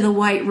to the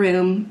white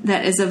room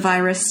that is a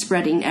virus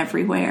spreading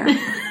everywhere.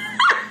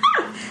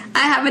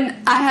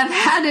 I have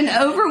had an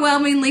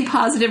overwhelmingly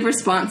positive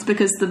response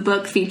because the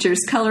book features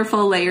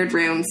colorful, layered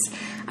rooms.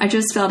 I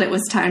just felt it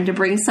was time to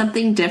bring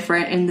something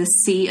different in the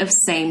sea of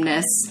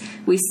sameness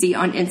we see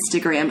on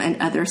Instagram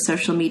and other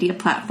social media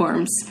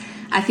platforms.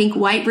 I think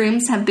white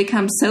rooms have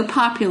become so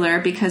popular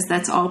because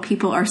that's all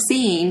people are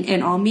seeing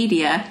in all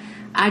media.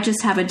 I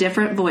just have a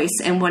different voice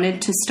and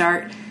wanted to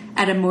start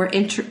a more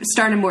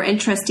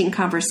interesting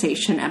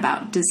conversation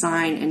about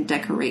design and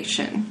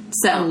decoration.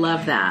 So I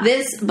love that.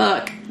 This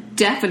book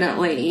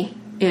definitely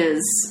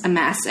is a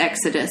mass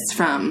exodus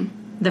from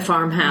the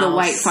farmhouse, the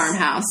white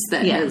farmhouse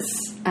that has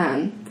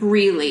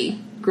really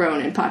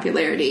grown in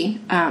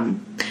popularity.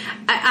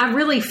 I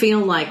really feel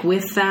like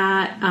with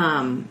that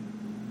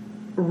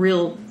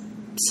real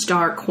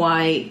stark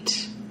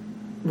white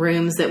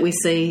rooms that we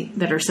see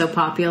that are so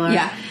popular.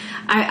 Yeah.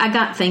 I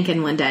got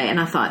thinking one day, and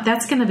I thought,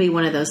 that's going to be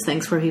one of those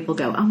things where people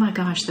go, oh my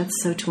gosh,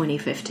 that's so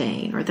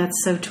 2015, or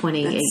that's so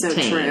 2018. That's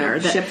so true. Or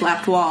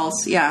shiplapped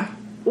walls,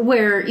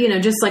 Where,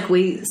 just like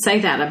we say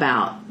that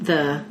about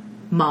the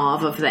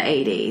mauve of the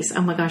 80s.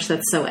 Oh my gosh,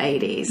 that's so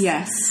 80s.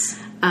 Yes.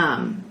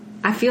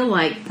 I feel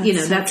like,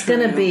 that's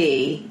going to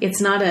be, it's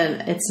not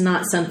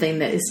something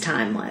that is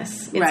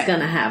timeless. It's going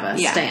to have a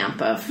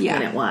stamp of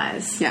when it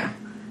was. Yeah.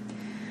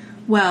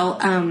 Well,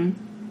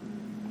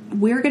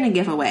 we're going to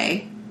give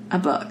away a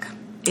book.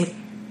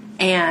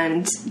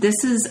 And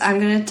I'm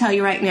going to tell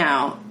you right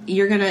now,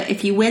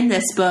 if you win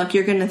this book,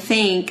 you're going to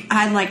think,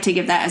 I'd like to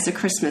give that as a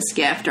Christmas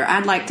gift, or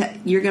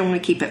you're going to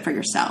want to keep it for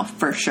yourself,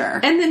 for sure.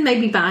 And then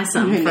maybe buy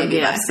some for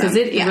gifts, because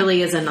it Yeah.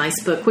 really is a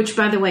nice book, which,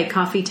 by the way,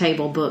 coffee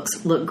table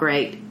books look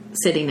great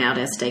sitting out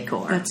as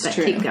decor. That's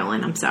true. Keep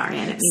going. I'm sorry.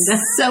 I didn't mean to.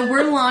 So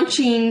we're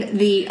launching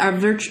a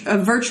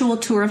virtual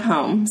tour of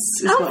homes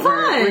is what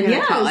we're going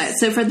to call it.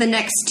 So for the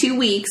next 2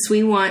 weeks,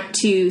 we want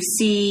to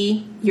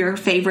see your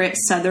favorite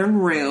Southern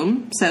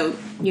room. So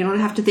you don't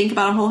have to think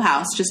about a whole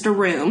house, just a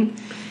room.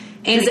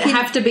 And Does it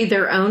have to be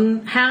their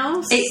own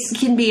house? It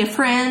can be a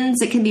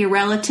friend's. It can be a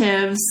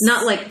relative's.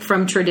 Not like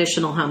from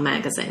Traditional Home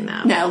Magazine,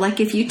 though. No,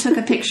 like if you took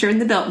a picture in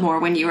the Biltmore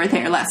when you were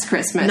there last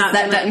Christmas.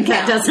 That doesn't count.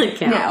 That doesn't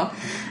count. No.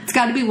 It's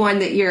got to be one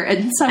that you're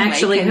in some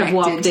actually way have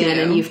walked in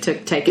to. and you've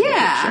taken a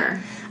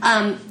picture.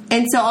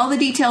 And so all the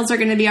details are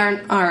going to be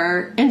on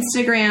our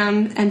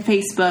Instagram and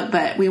Facebook,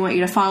 but we want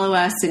you to follow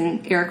us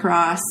and Eric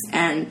Ross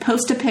and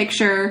post a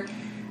picture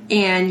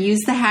and use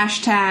the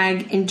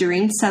hashtag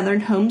Enduring Southern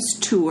Homes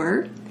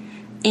Tour.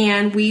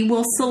 And we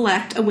will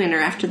select a winner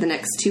after the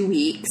next 2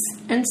 weeks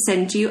and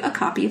send you a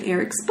copy of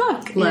Eric's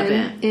book. Love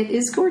and it. It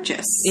is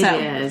gorgeous.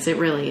 It is. It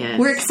really is.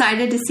 We're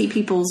excited to see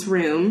people's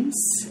rooms.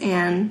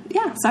 And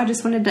so I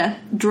just wanted to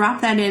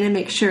drop that in and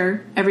make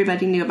sure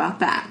everybody knew about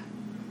that.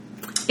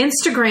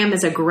 Instagram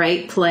is a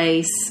great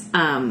place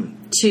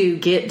to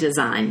get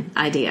design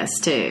ideas,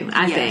 too.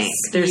 I think.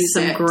 There's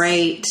some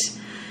great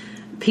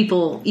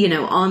people,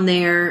 on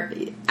there.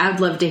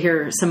 I'd love to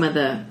hear some of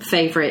the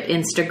favorite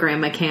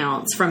Instagram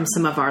accounts from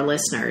some of our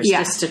listeners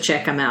just to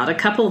check them out. A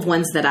couple of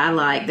ones that I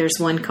like. There's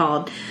one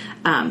called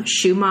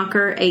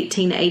Schumacher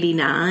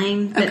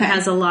 1889 that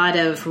has a lot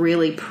of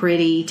really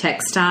pretty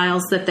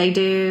textiles that they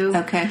do.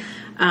 Okay.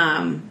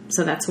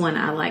 So that's one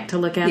I like to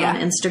look at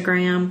on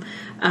Instagram.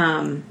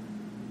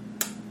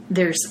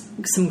 There's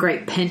some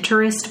great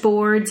Pinterest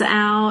boards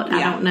out.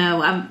 I don't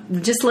know. I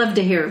just love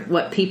to hear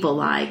what people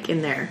like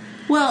in their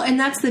Well, and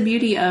that's the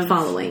beauty of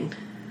following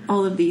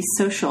all of these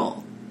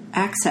social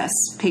access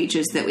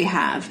pages that we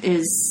have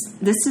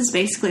this is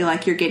basically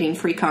like you're getting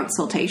free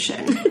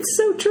consultation. It's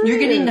so true. You're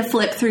getting to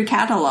flip through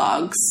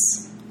catalogs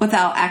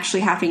without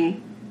actually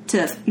having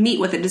to meet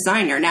with a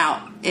designer.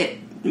 Now, it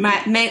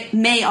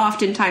may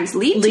oftentimes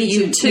lead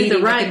you to the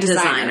right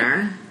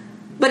designer.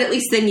 But at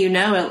least then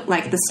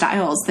like the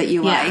styles that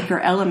you like or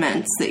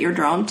elements that you're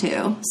drawn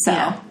to. So.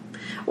 Yeah.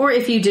 Or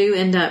if you do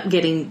end up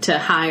getting to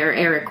hire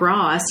Eric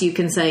Ross, you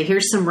can say,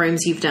 here's some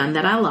rooms you've done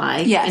that I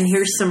like, and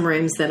here's some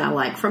rooms that I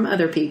like from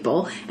other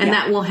people, and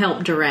that will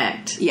help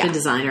direct the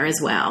designer as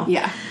well.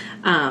 Yeah.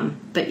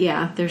 But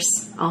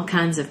there's all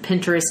kinds of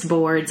Pinterest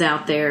boards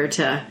out there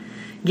to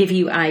give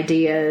you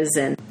ideas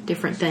and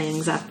different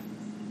things. I've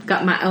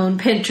got my own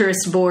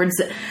Pinterest boards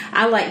that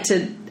I like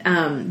to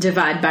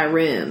divide by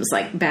rooms,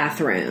 like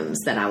bathrooms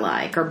that I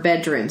like or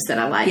bedrooms that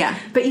I like. Yeah.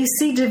 But you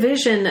see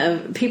division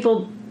of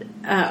people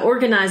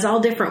organize all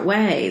different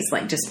ways,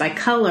 like just by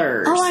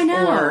colors. Oh, I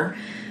know. Or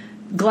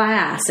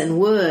glass and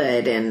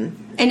wood and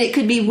it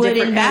could be wood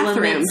in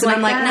bathrooms. And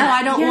I'm like, no,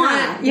 I don't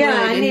want wood.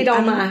 I need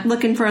all I'm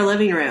looking for a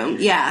living room.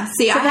 Yeah.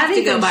 See, so I have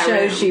to go by room.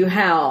 That shows you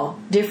how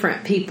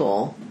different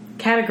people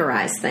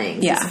categorize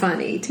things. Yeah. It's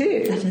funny,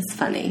 too. That is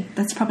funny.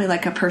 That's probably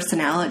like a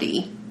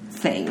personality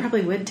thing.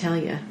 Probably would tell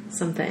you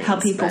some things. How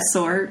people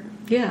sort.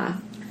 Yeah.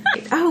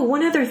 Oh,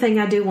 one other thing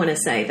I do want to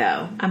say,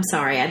 though. I'm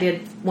sorry. I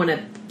did want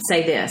to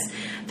say this.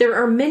 There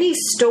are many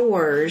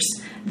stores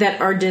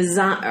that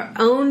are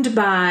owned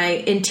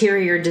by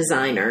interior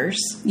designers.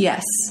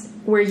 Yes.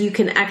 Where you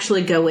can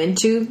actually go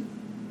into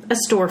a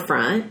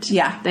storefront.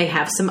 Yeah. They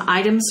have some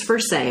items for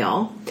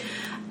sale.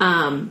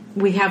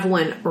 We have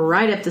one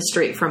right up the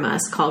street from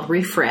us called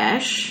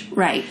Refresh.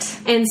 Right.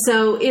 And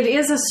so it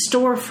is a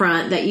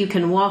storefront that you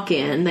can walk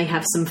in. They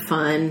have some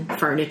fun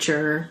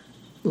furniture,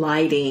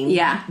 lighting,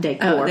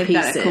 decor they've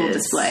pieces. Got a cool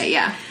display,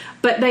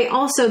 But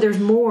there's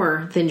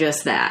more than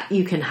just that.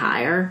 You can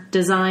hire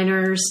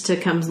designers to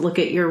come look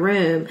at your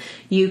room.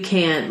 You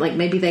can,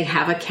 maybe they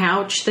have a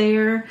couch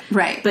there.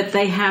 Right. But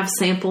they have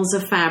samples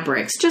of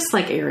fabrics, just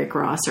like Eric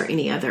Ross or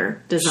any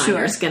other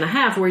designer is going to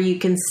have, where you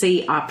can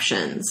see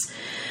options.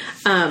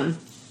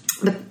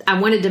 But I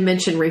wanted to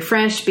mention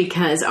Refresh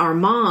because our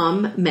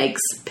mom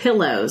makes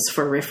pillows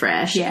for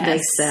Refresh. Yes.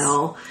 They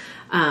sell...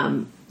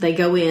 they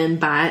go in,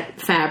 buy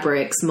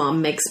fabrics.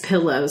 Mom makes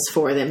pillows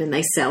for them, and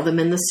they sell them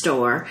in the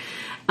store.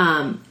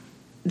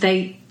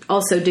 They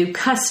also do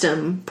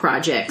custom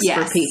projects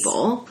for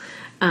people,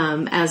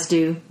 as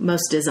do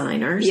most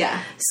designers.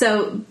 Yeah.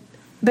 So,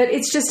 but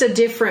it's just a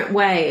different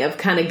way of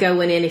kind of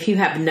going in. If you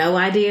have no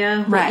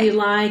idea what you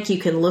like, you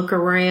can look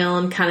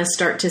around, kind of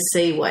start to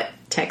see what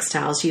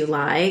textiles you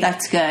like.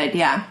 That's good,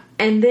 yeah.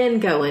 And then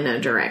go in a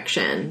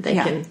direction. They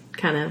can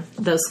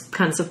those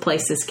kinds of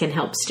places can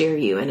help steer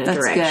you in a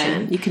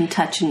direction. Good. You can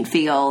touch and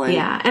feel. And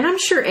and I'm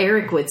sure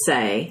Eric would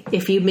say,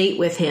 if you meet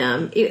with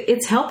him,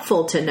 it's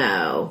helpful to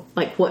know,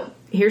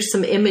 here's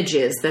some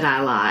images that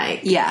I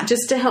like. Yeah.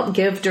 Just to help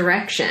give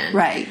direction.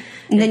 Right.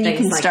 And then you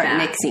can start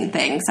mixing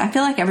things. I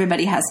feel like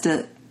everybody has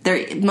to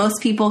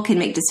most people can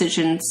make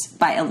decisions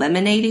by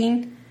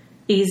eliminating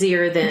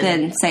easier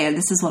than saying,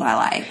 this is what I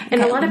like.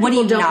 And a lot of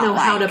people don't know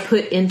how to like?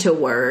 put into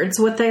words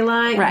what they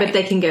like, Right. but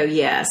they can go,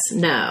 yes,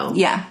 no.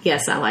 Yeah.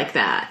 Yes, I like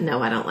that.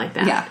 No, I don't like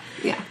that. Yeah,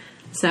 yeah.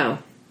 So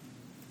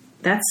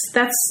that's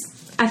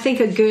I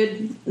think, a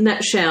good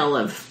nutshell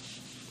of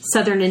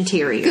Southern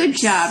interior. Good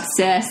job,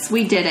 sis.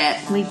 We did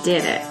it. We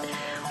did it.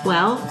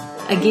 Well,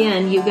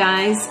 again, you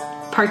guys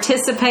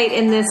participate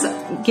in this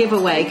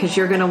giveaway because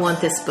you're going to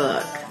want this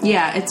book.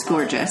 Yeah, it's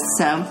gorgeous.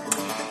 So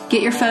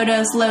get your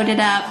photos loaded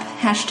up.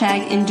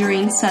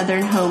 #Enduring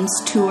Southern Homes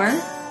Tour.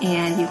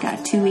 And you've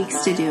got 2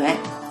 weeks to do it.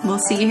 We'll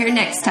see you here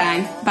next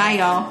time. Bye,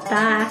 y'all.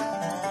 Bye.